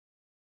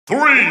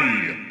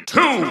3, 2,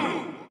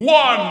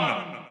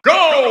 1,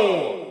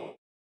 go!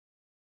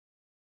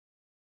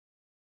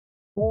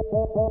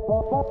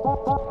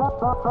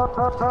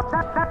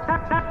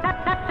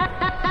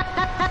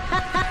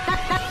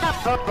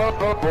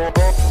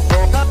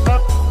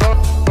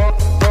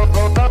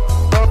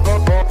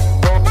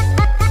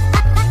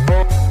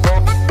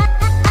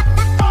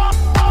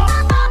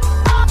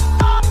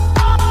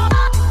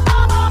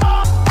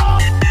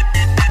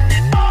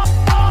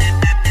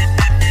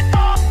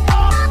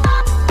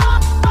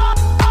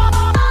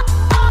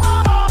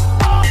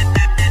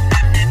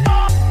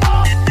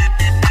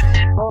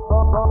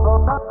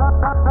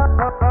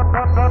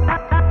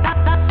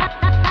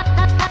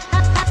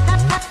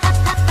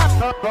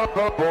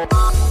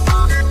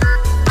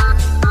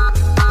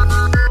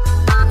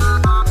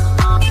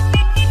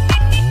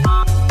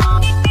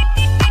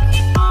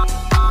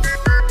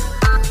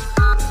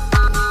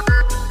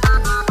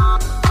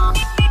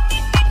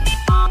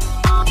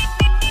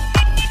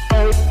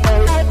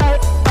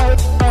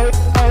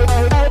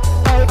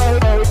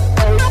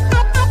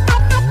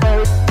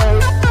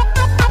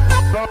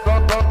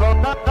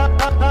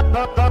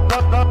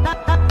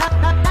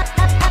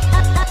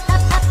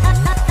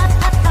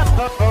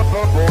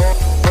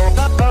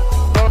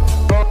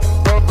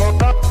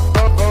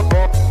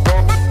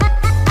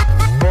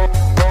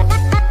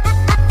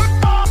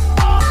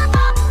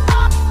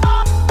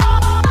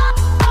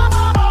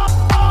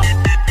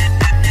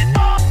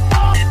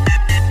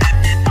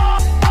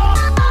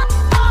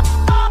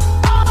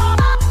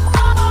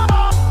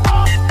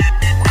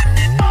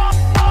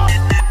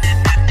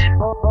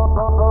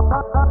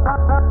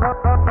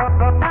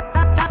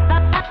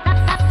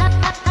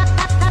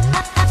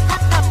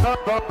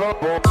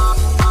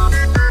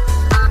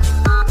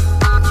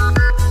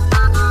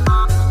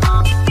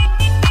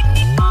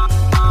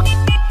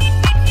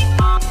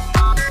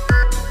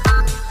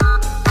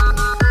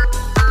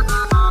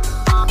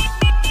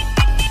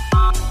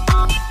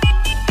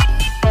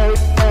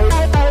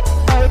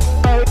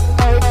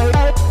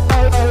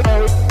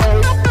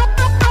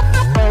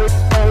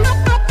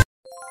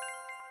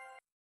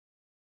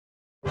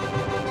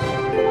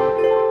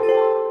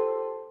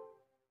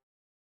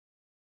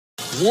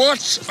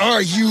 What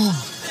are you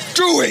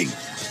doing?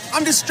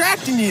 I'm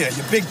distracting you,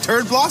 you big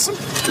turd blossom.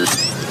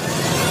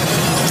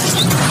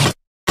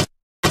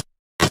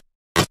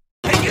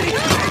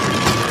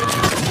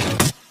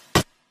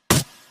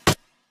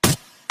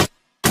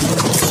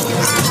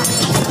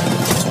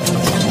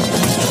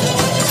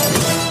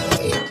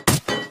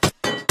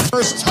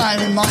 First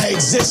time in my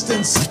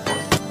existence,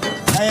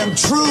 I am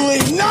truly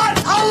not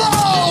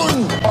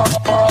alone!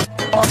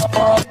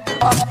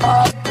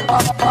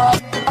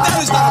 That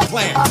is not a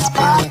plan.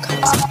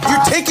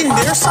 You're taking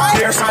their side?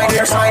 Their side,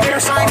 their side, their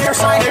side, their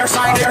side, their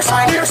side, their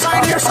side, their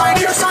side, their side,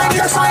 their side,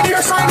 their side,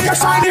 their side, their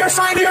side, their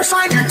side, their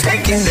side. You're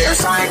taking their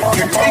side.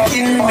 You're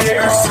taking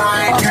their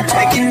side. You're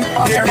taking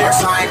their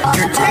side.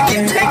 You're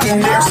taking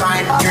their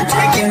side. You're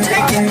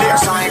taking their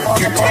side.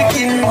 You're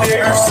taking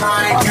their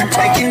side. You're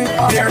taking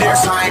their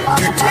side.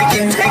 You're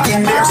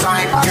taking their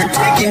side. You're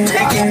taking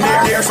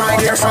their side.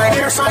 Their side.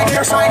 Their side.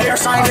 Their side. Their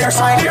side. Their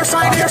side. Their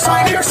side. Their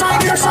side. Their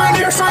side. Their side.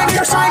 Their side.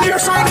 Their side. Their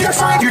side. Their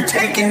side. You're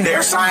taking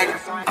their side.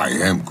 I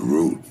am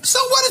Groot. So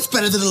what? It's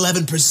better than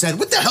 11%.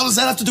 What the hell does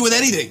that have to do with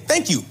anything?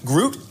 Thank you,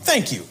 Groot.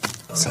 Thank you.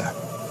 Sir,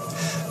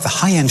 the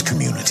high-end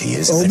community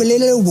is...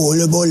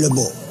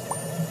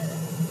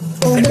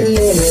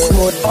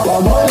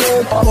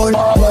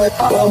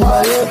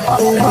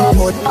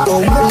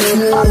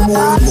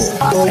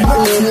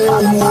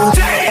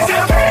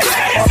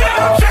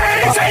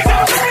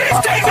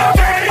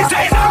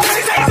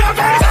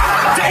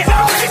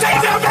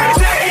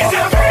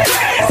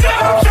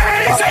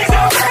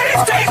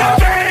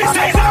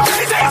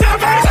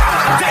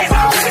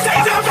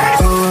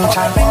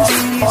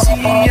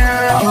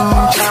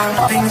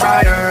 Things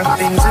higher,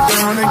 things are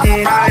gonna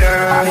get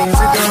higher, things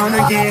are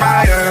gonna get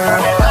higher.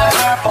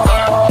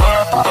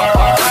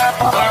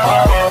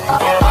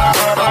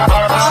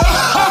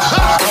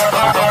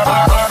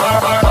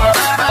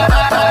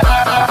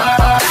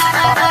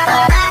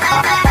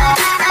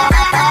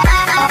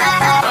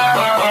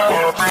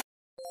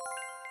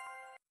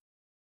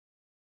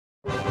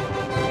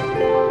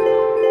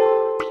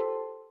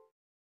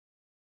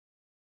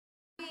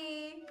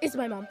 It's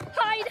my mom.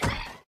 Hide!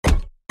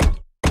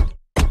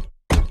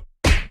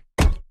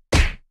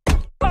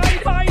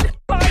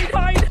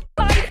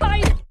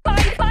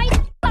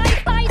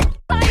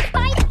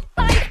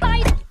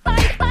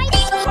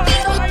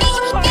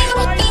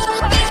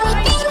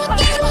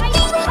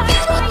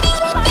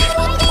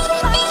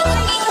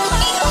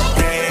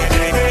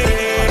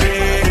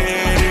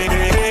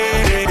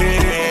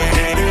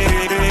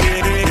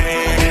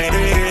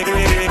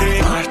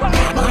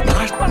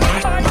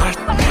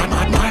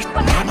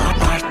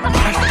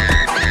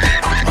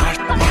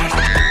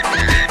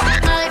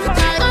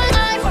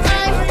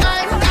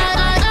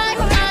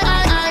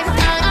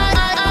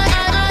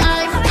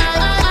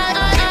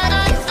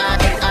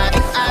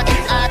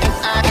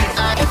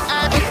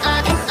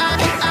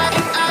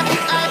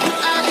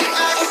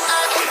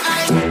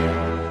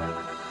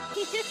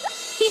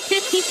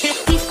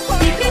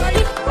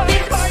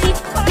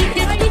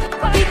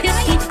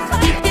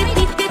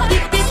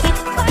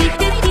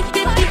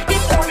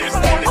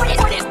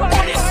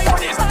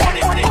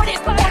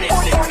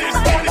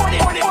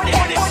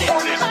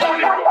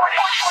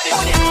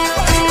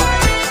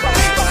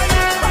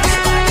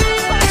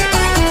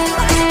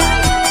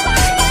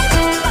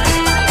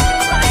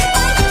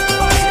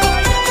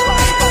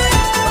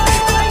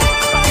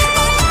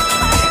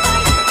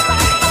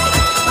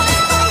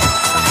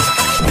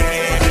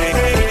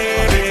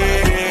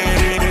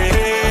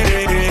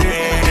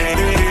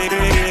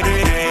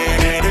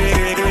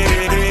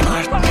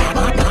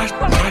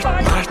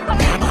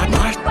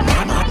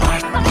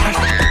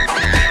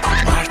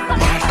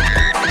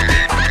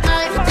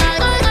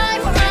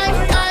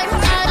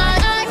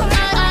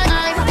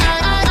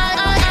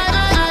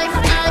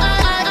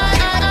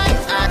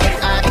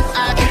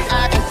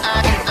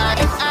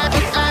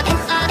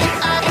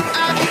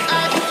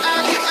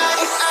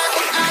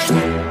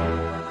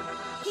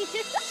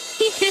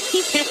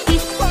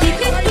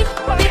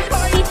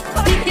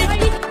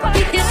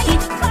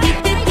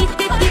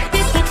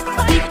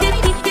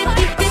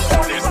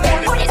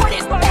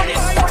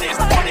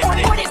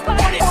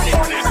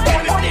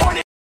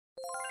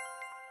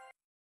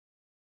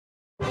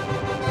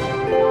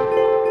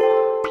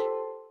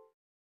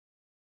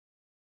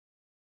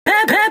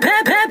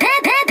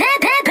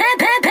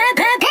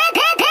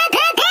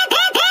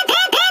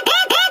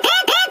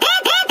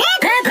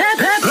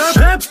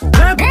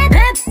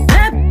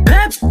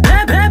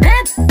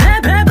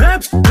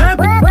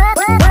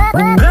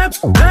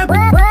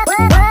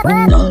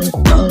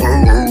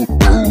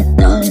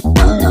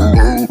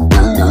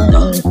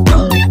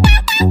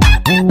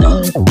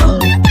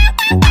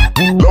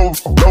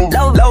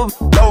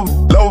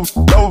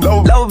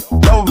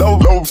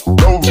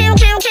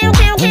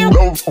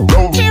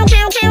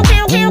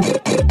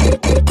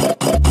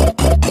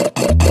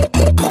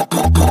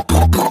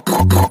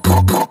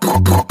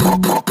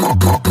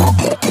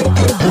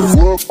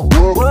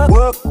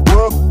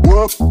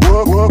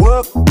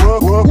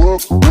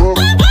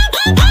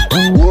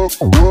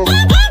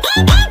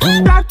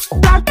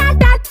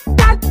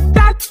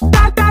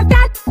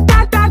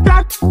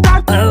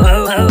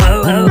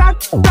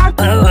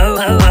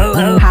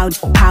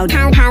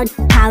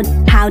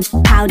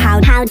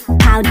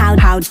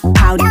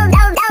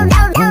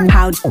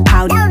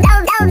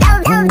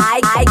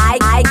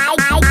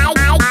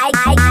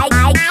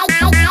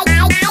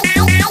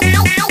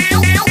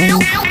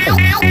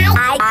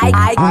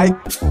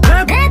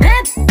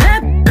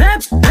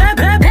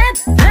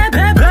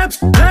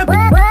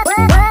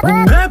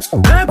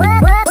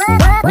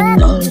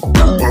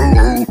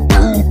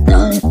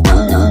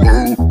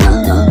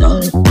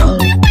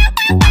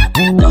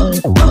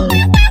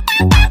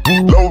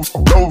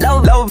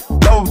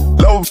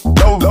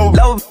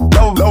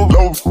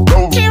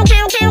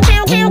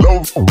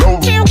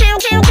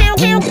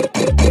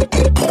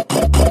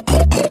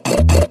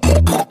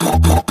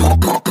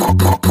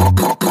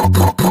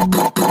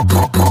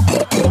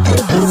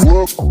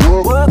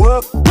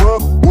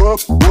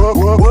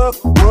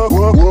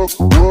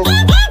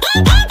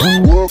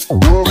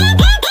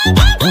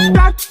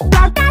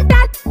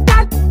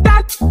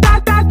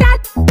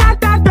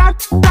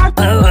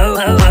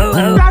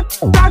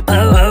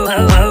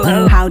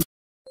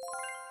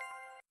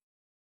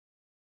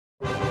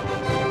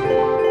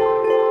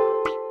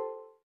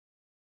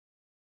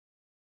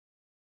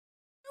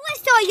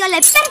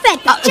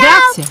 Perfetto,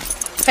 ciao! Grazie.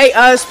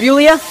 Hey,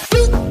 Spulia?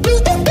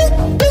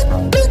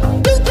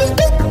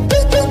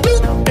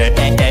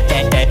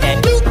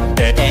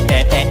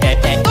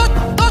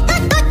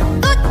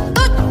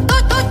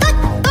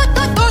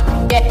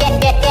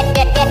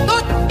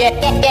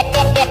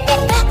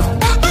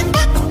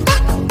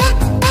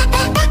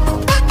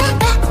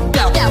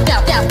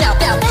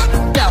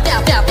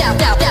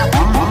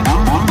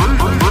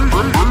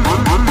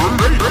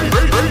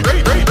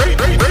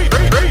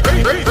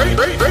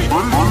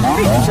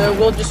 So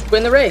we'll just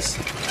win the race.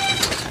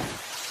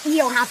 You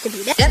don't have to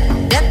be there.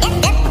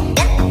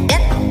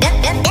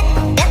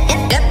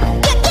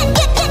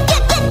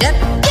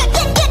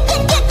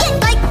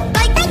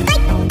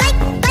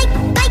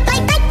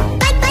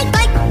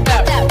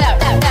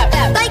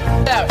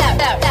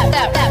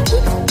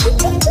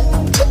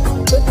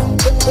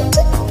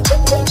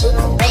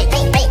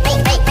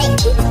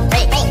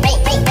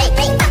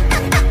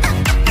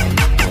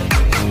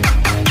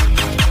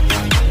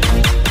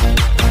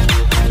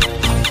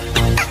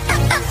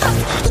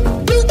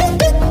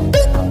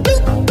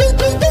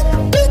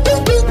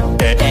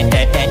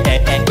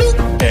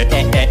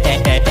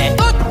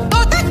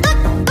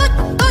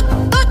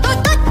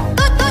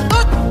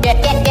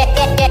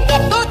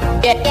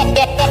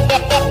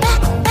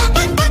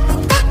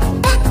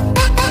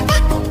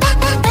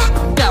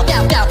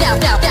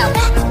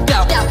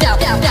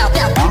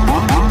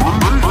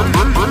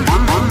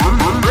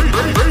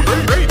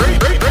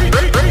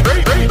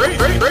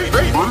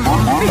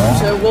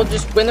 So we'll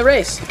just win the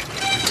race.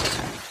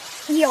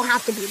 You don't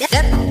have to be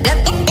there.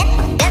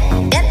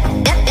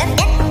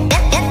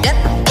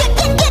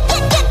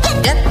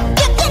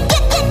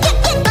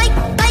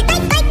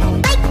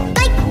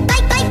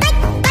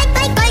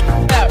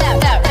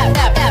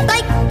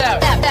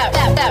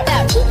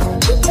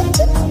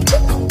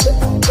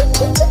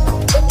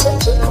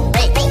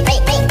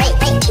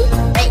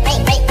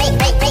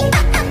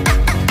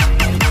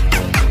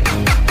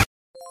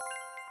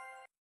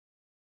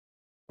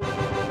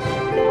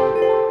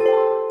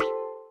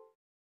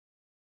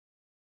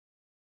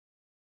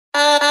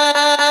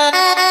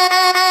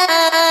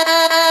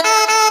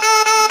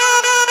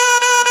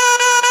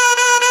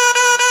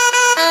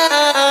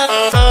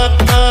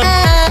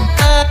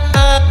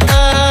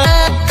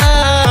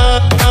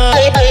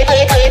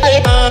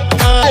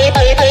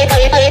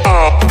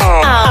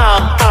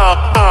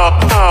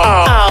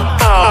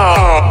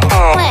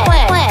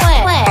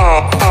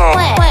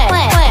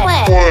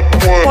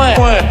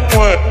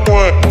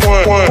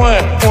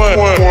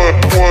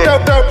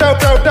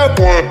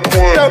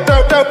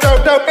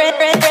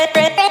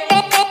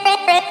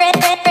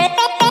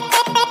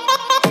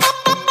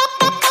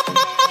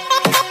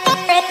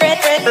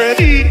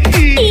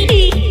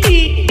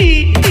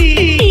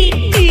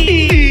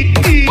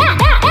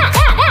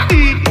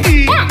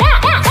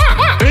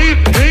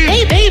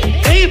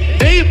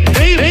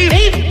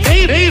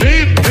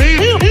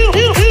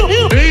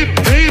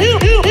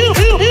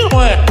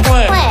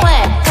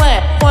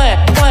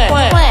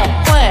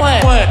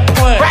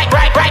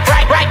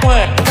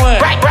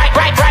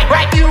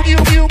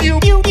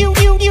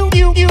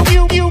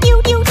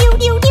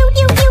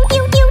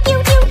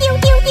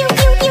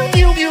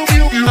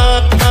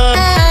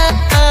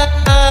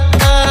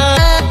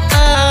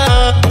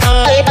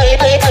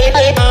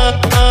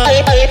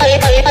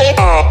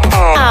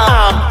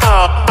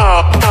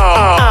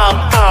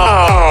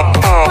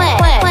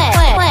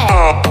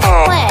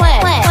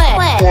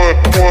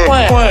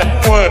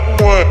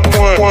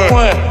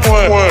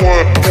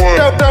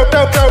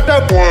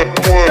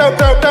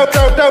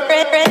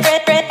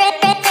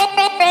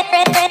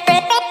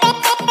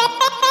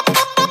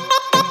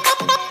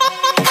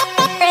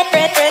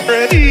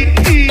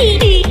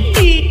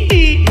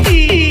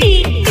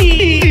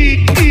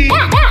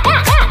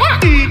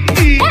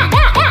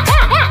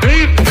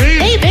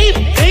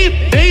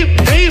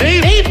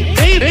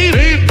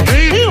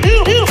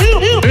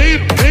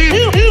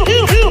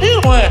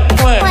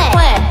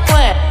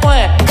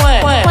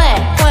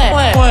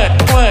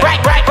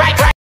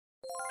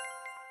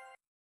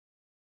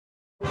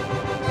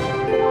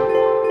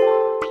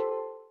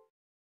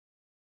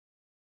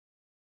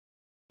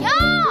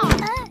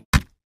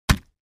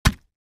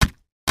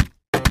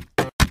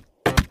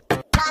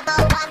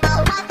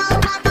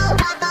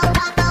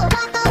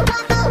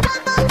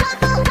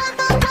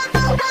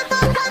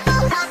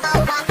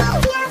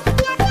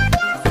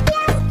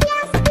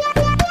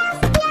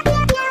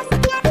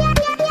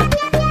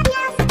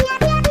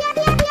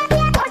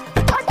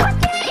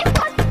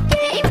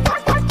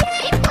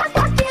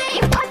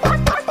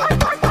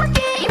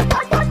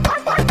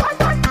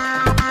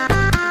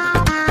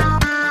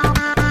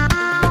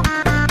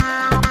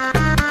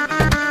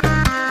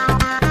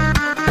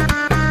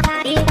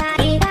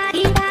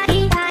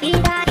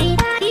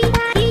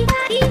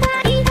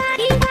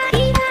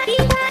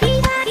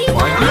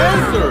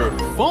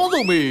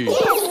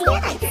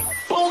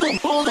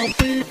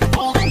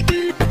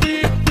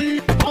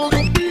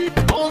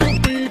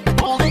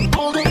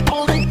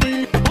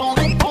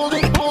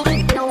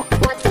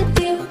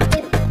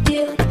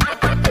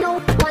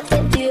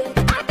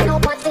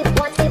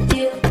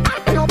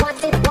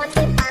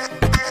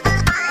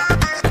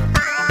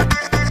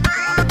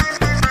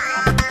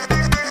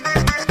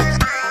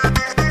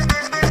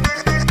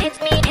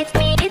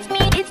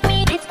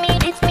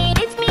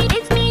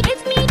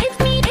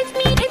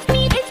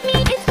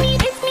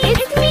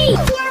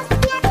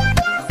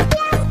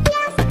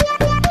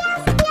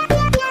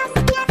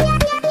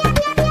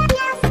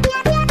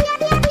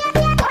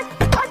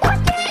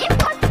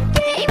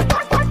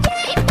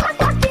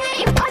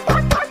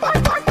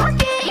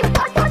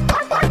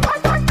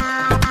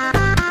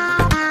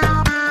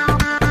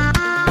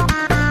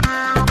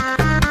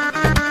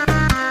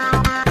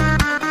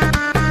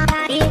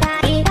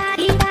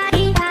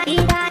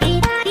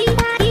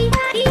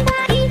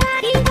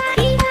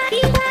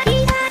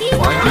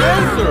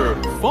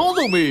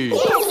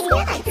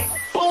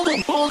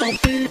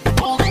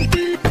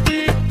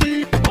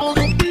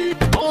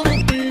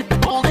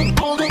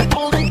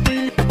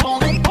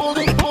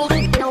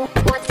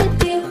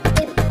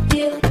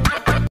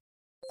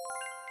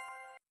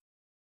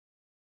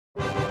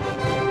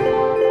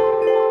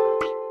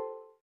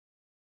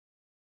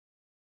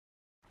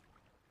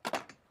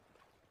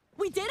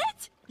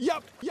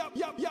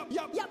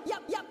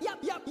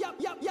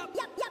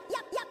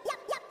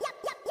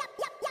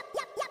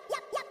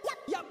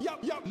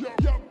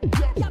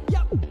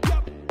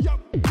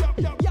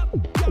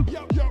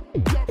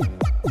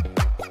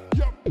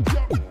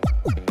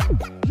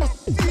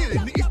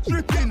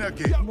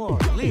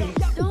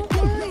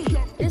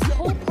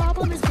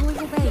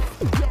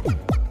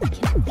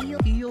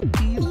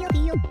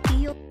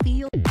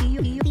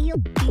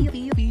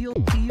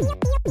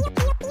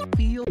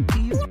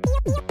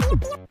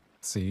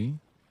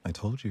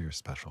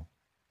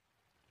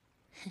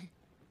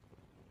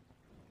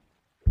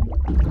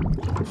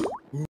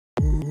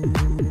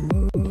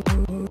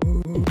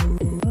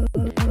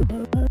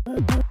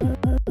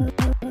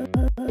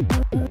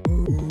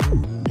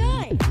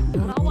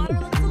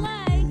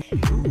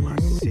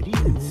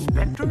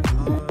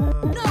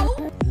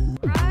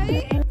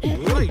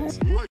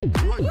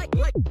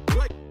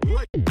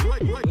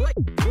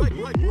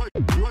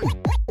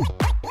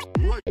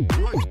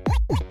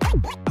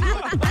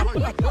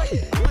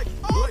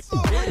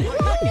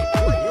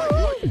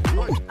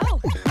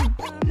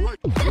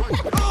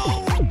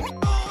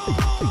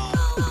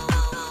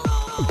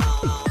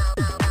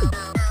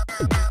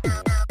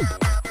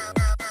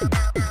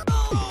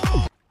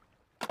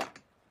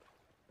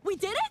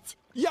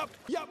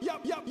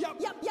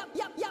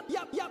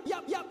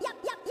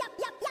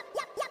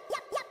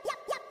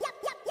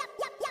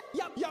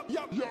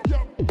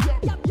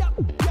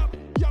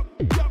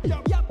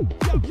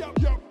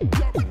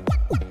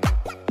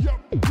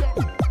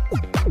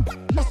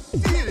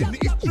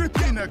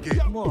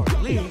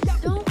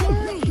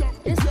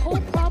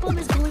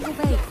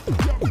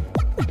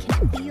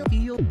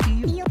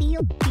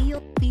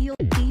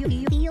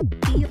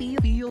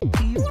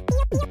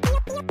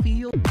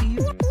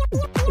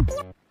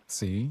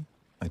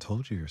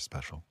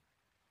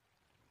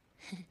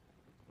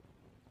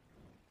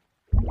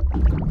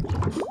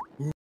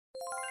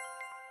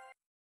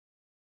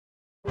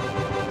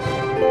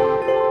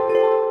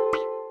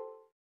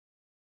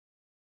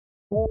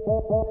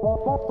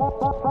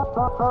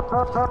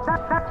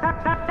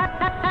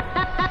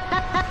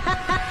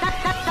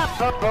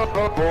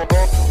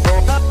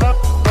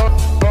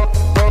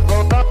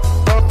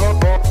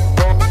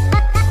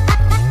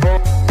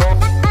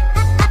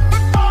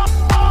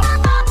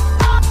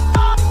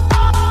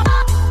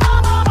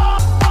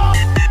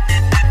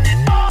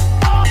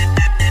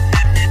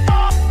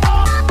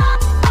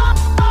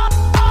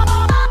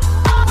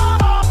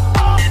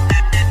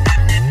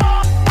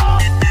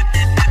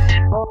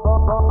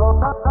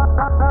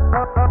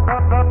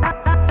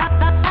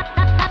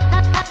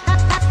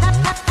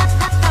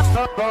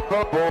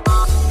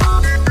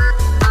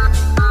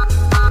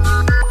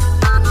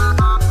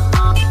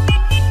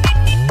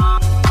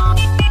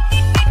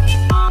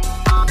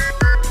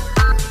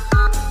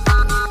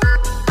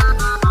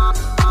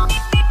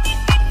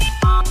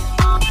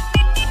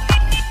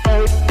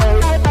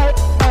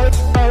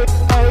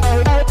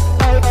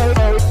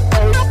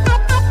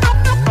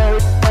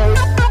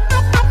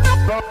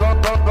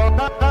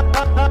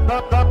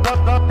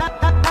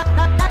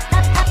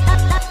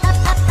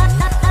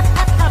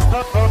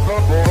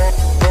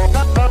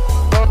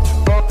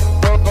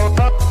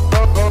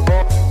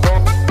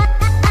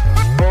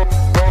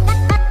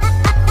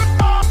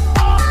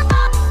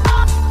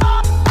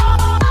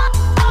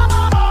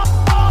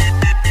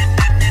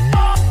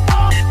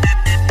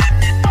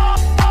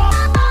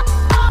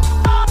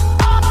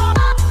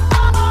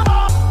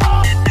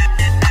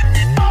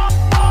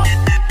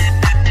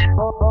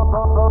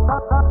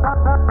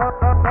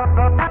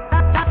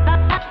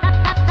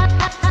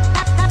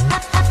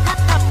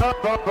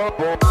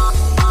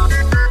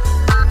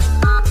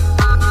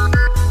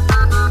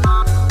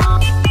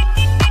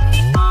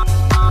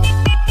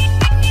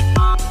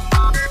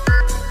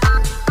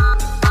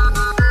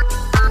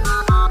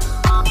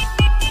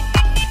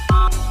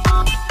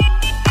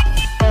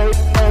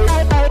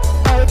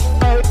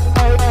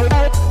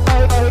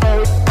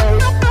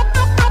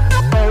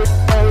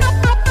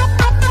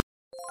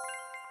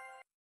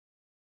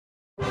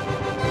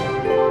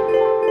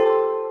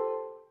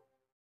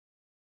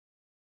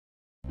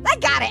 I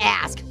gotta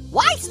ask,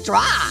 why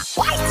straw?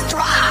 Why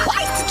straw?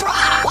 Why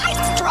straw? Why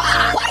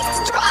straw? Why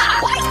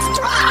straw? Why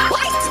straw?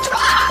 Why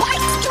straw? Why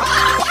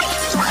straw? Why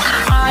straw?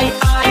 I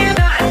am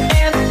not,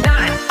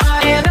 I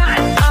am not.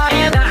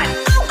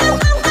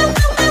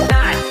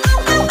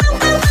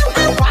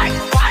 Why now? Why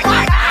now? Why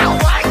now?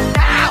 Why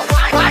now?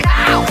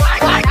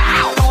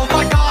 Oh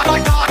my God, my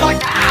God, my now.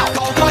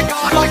 Oh my God,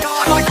 my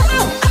God, my God.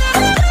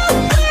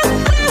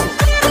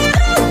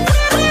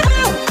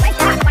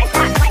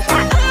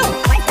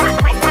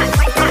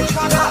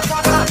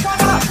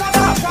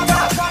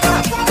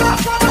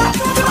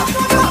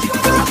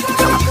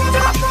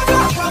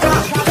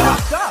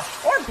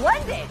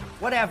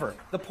 Whatever.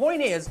 The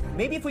point is,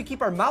 maybe if we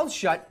keep our mouths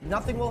shut,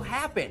 nothing will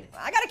happen.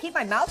 I gotta keep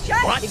my mouth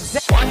shut? What?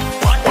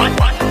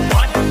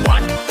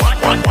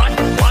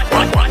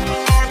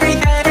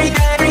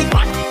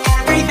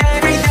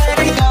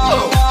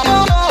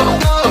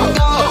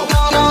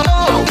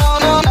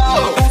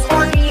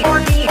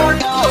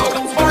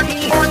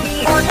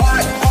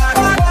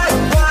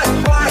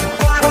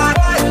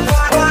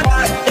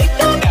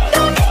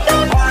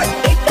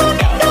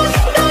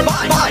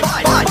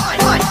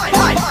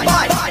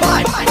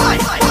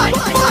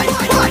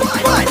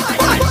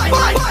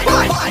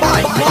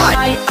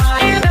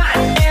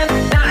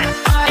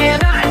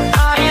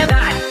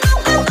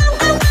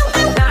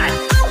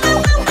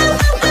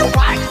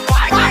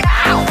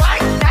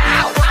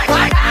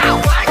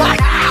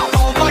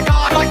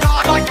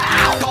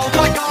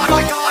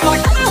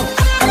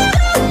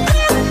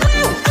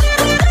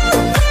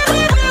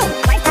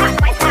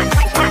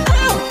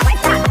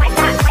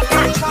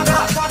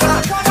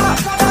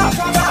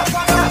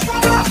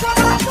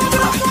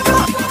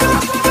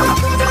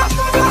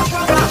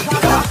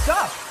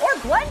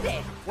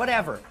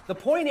 Whatever. The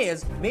point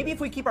is, maybe if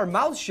we keep our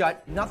mouths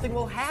shut, nothing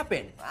will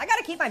happen. I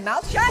gotta keep my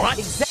mouth shut? What?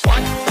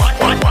 One.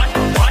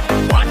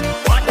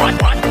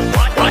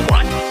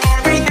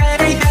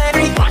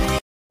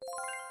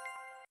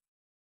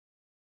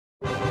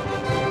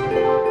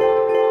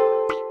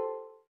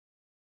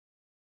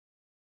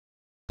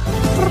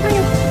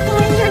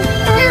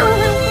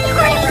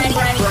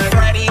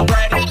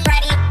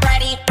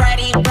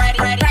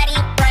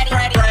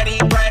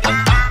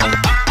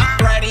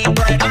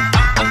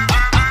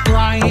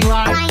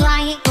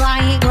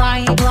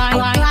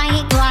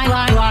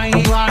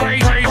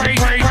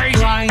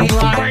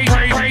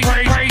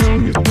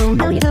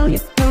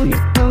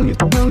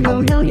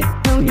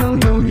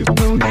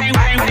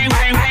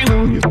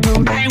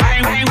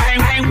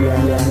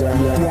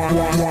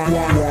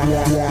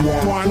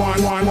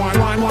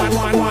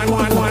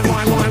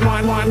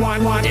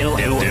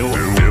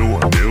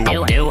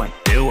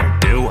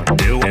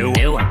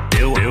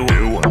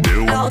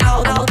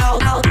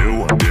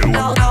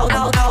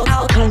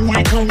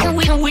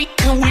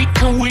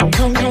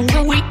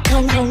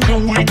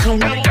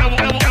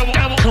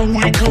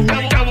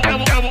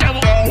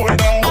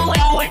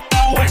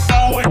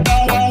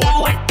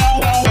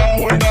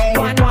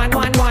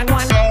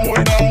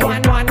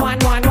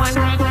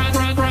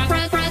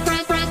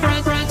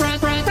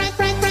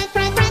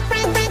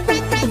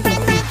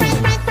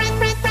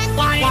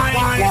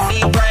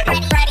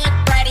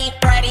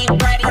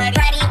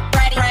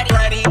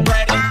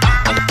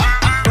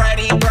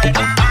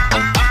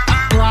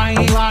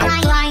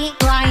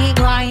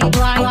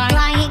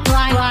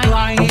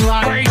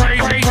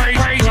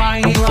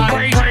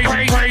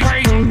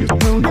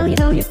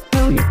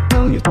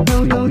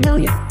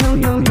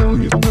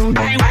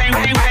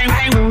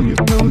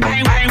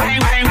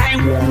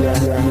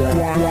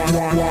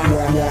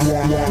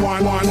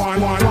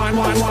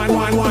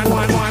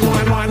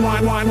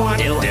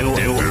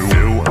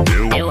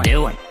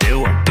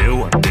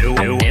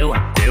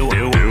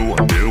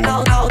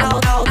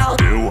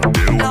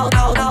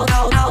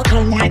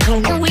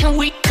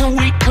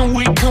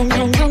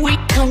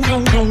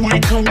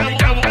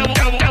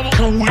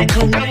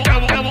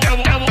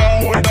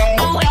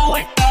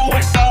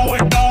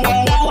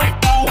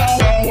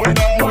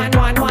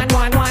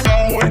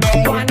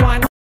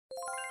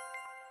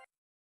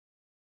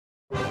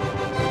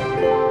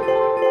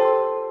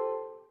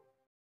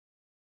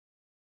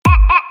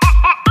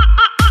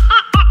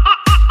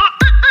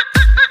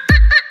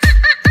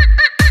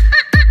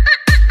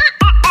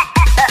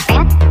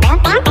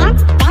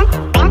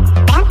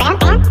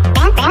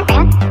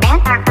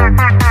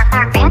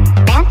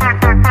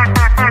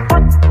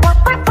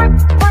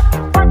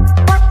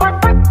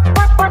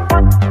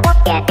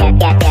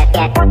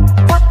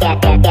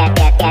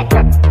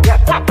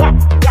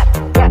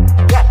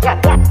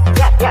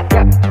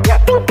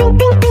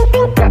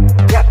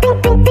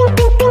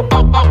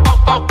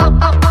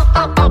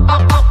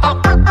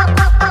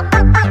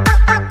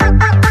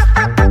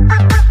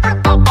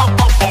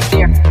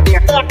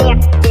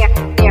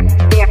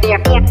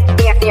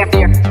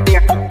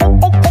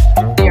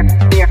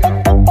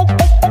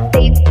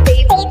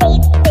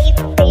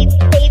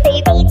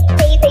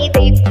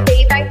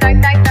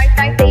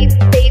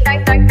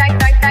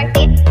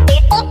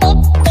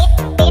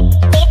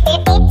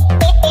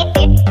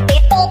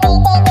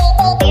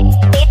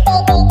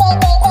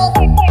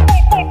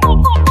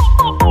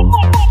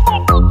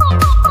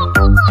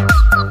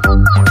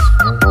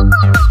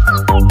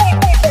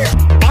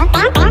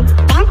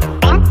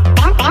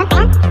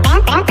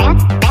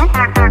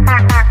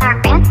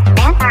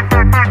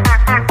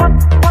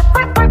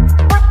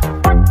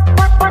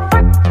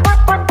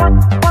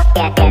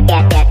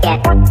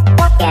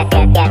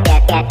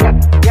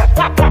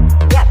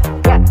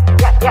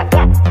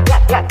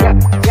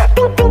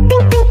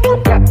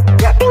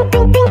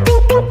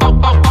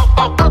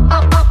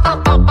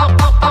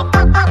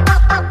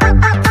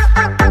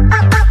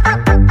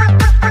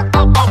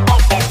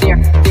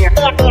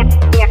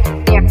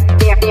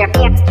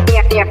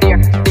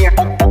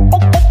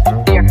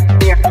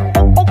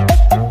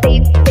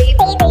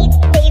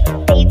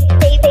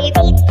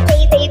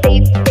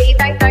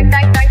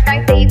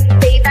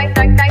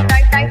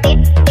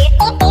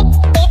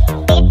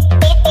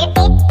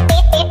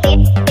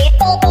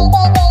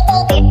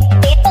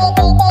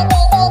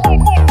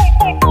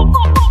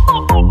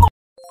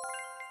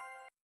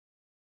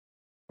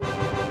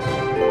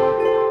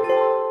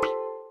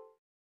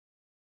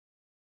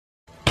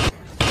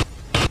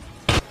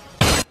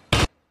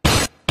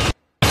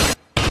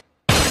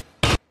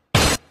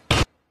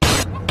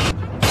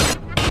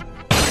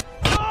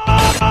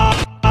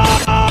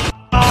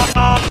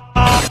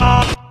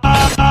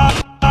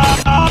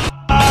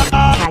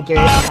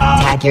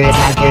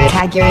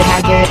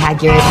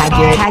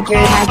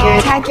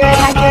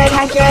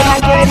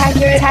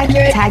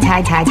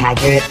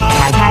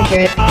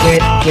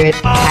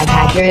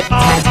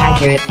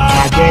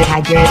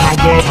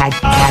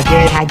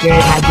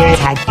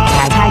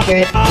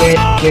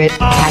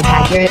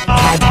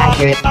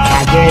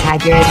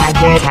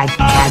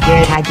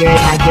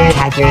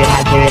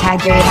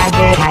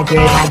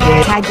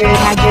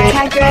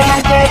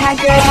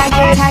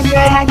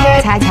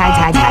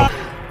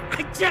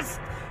 I just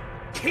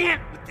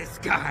can't with this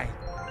guy.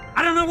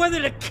 I don't know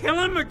whether to kill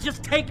him or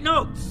just take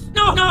notes.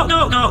 No, no,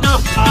 no, no, no,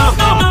 no,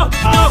 no, no,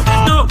 no,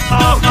 no,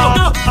 no,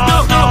 no, no,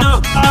 no,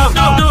 no,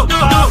 no, no,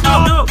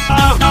 no,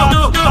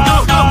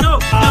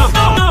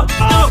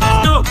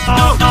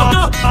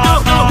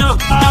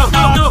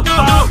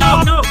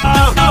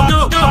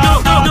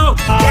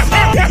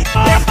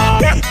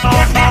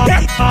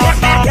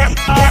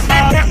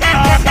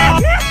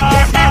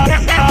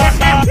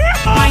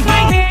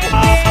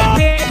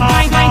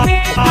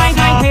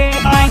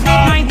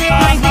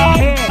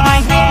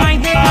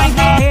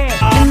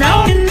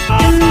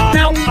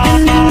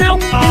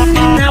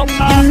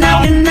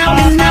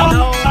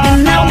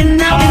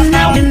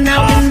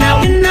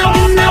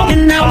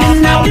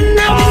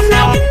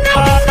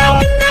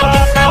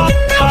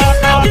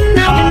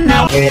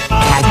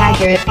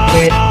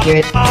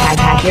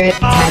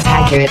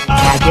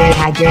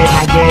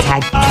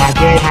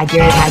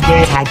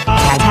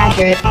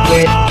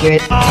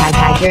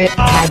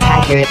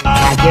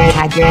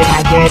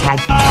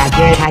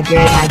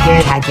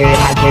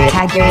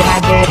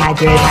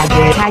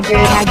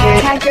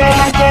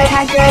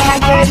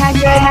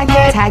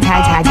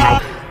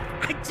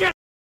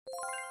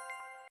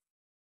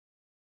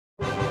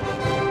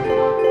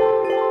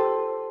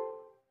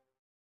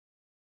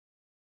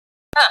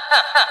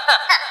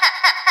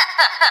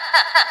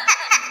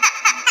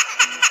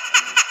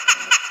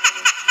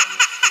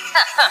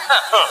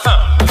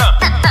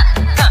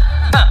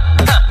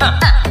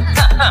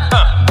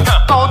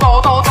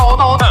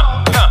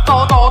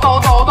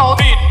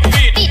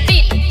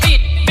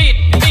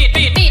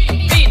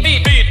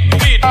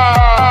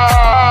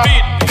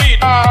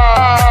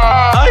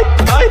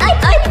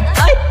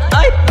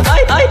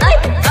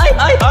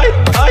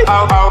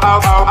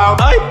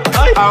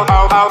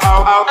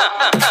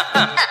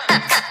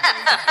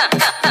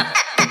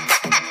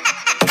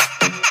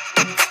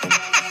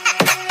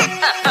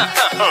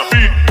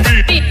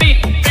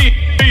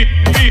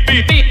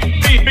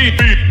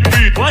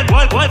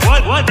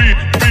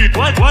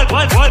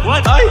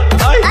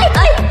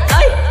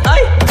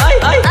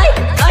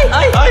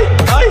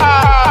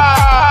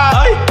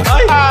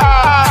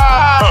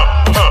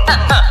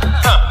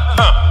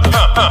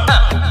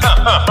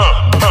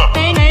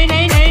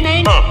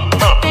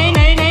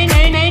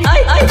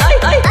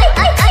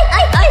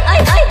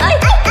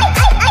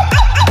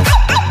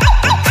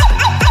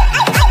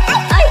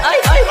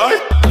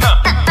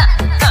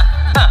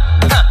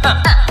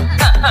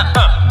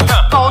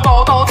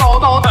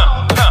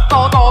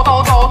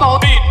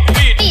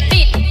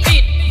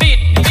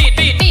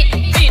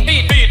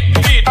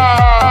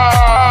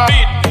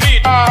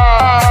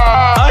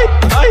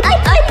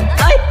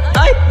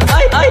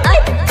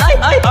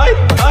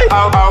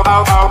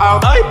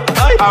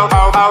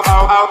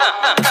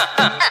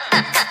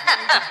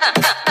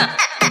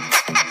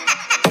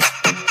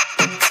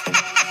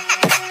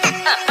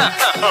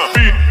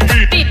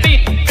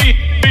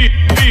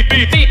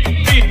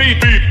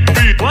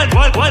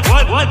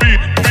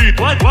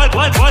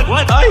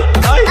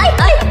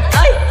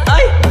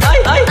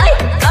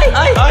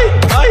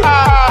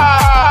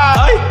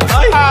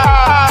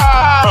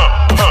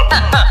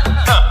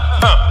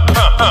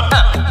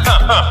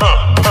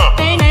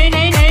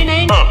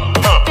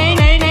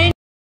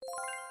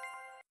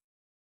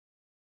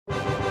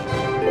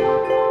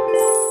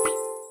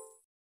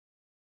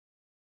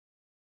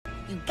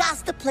 You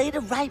got to play the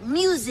right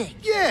music.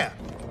 Yeah.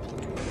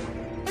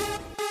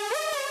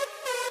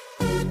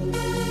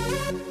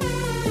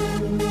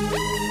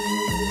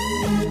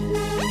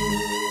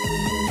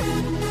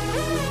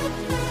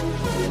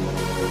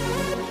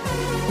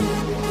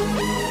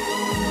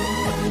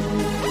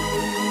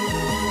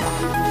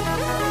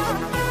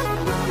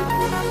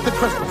 The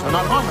crystals are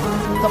not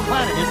harmonious. The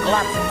planet is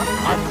collapsing.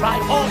 I've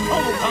tried all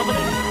total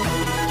combinations.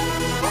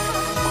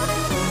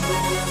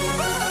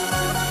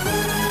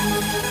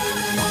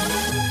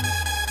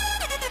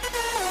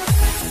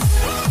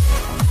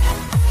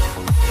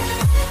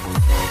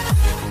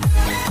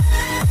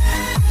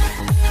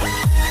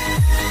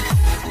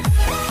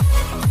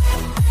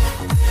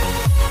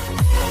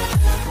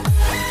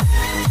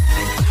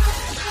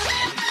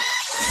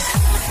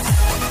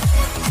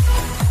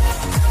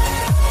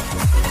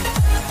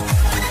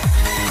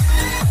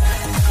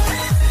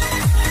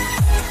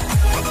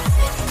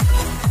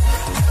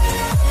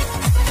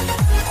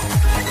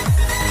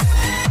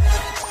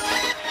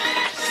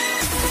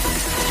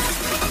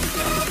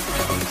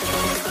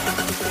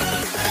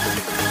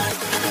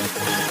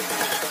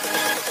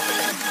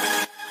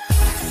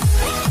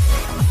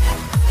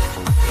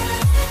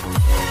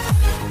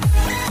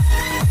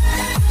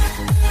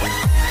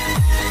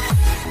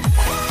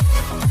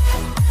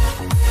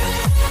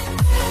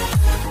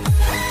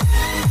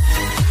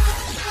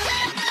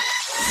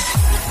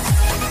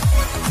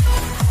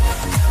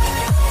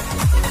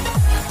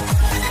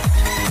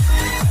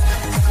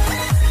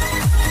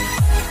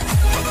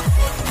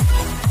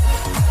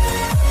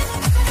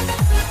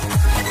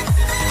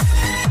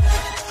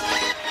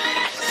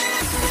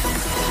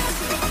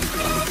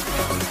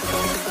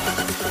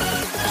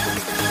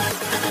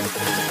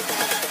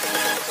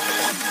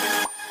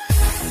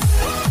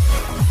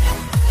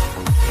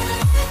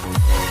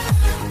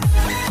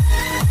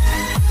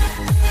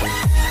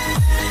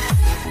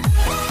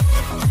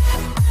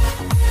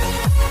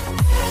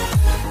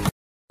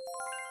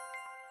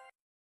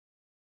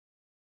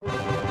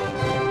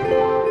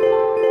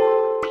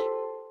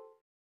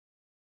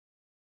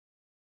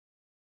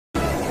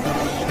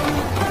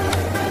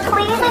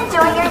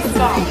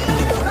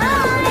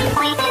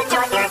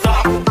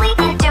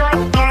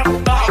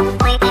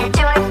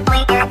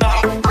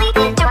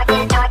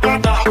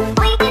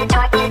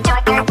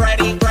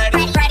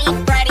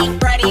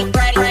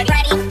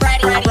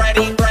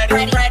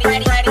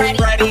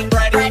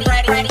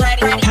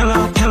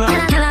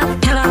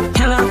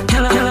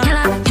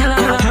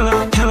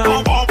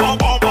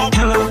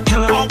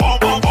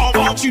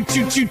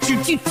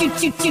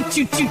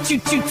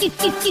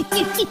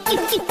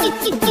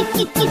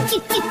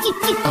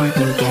 Aren't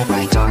you get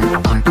right,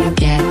 dark? Aren't you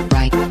get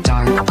right,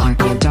 dark? Aren't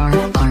you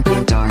dark? Aren't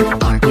you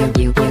dark? Aren't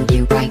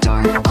you right,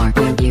 dark? Aren't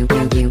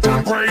you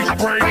dark?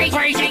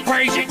 Crazy,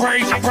 crazy, crazy,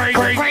 crazy,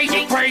 crazy,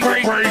 crazy, crazy,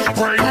 crazy,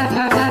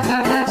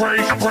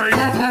 crazy,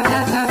 crazy,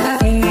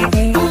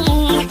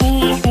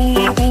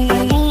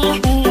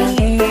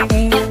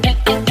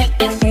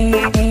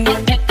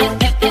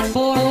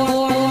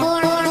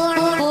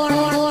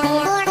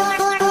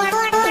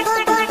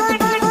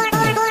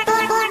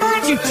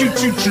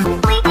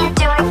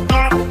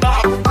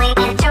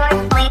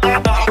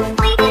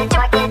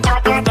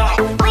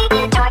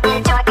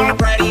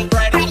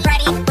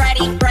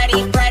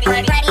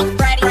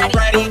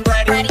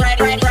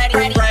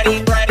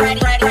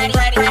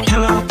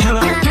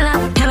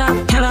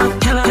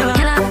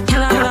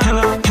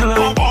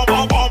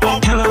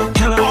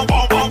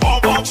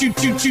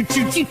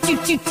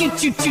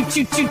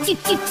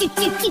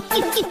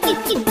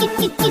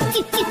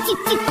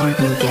 Aren't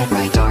you get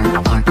right,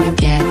 dark?